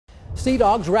Sea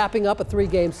Dogs wrapping up a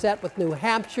 3-game set with New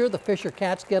Hampshire. The Fisher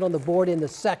Cats get on the board in the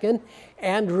second.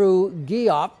 Andrew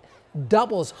Giop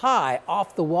doubles high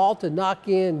off the wall to knock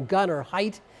in Gunnar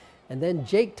Height. And then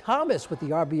Jake Thomas with the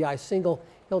RBI single.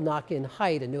 He'll knock in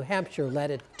Height, and New Hampshire led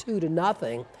it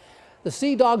 2-0. The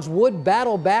Sea Dogs would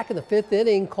battle back in the 5th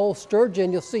inning. Cole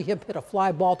Sturgeon, you'll see him hit a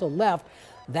fly ball to left.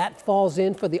 That falls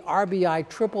in for the RBI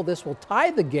triple. This will tie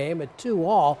the game at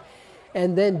 2-all.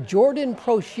 And then Jordan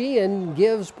Proscian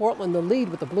gives Portland the lead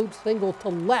with a blue single to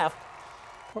left.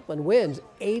 Portland wins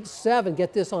 8-7.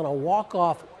 Get this on a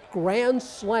walk-off grand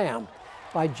slam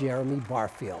by Jeremy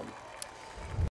Barfield.